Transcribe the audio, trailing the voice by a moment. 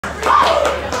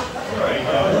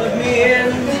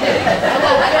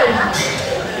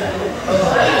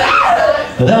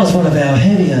Well, that was one of our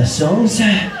heavier songs.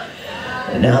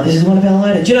 And now this is one of our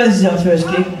lighter. Do you know this is our first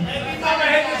gig?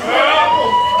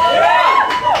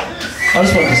 I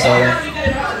just wanted to say that.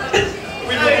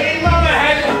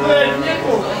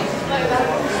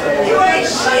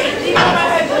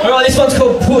 Alright, this one's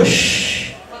called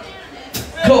Push.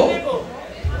 Cool.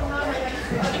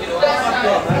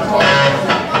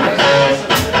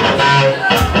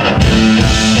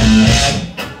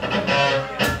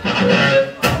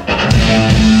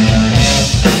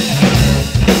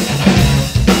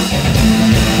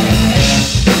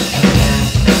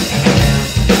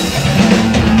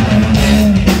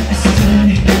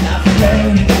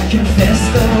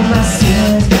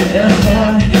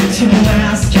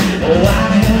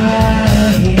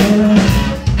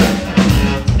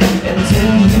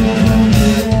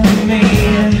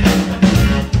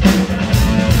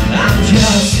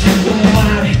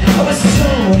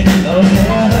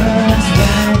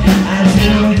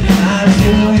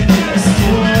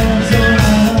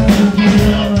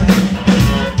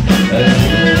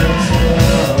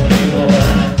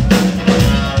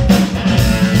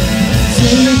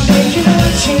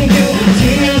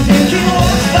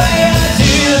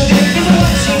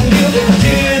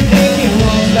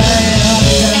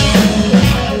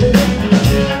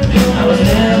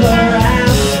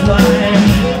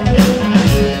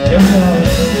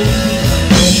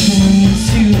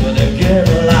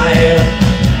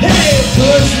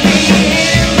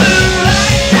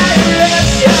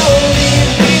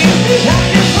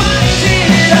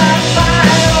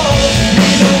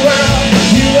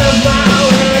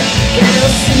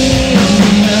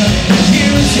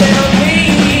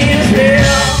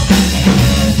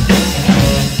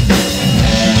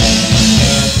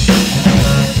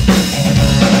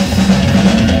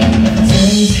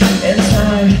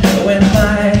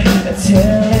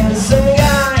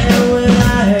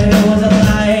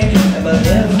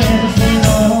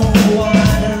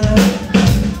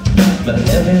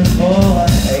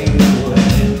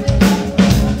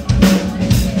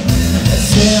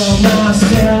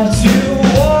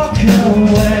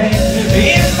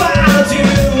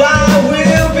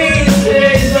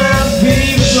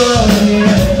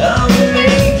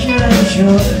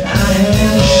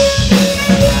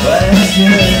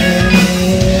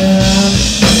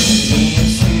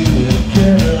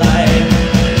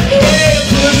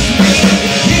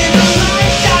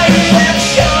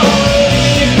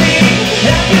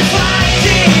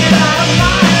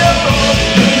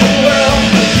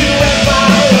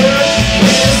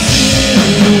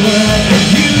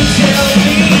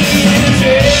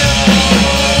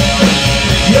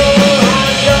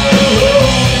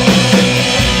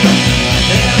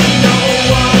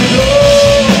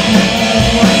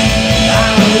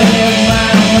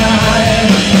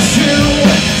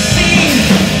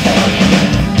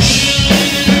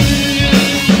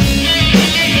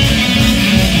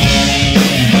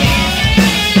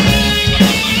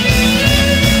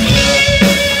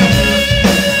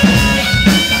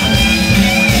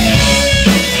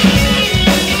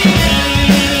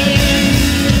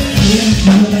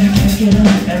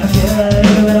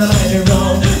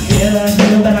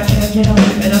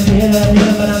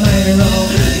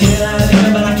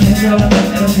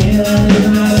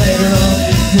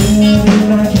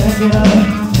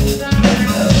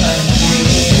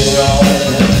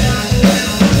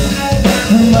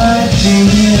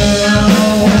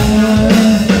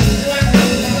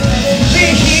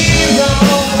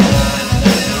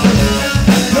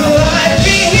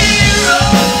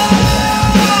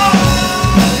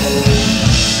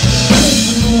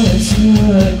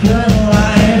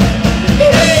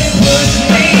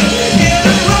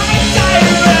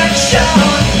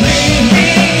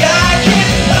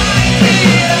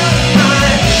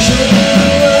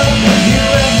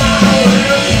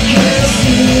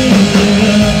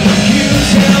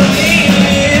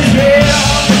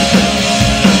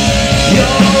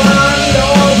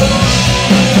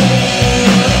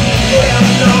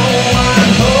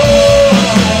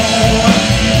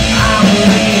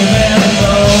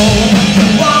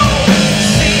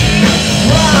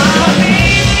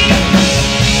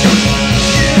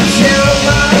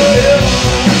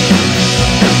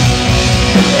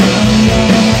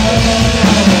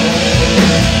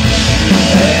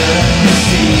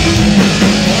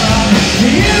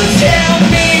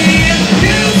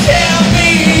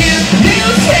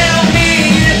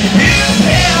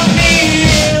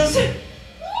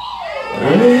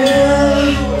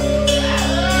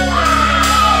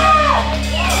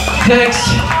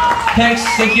 Thanks,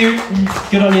 thank you.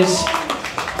 Good on yous.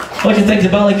 I'd like to thank the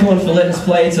Barley Corn for letting us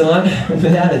play tonight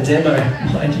without a demo,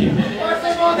 mind you.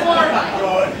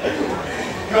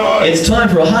 It's time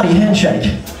for a hearty handshake.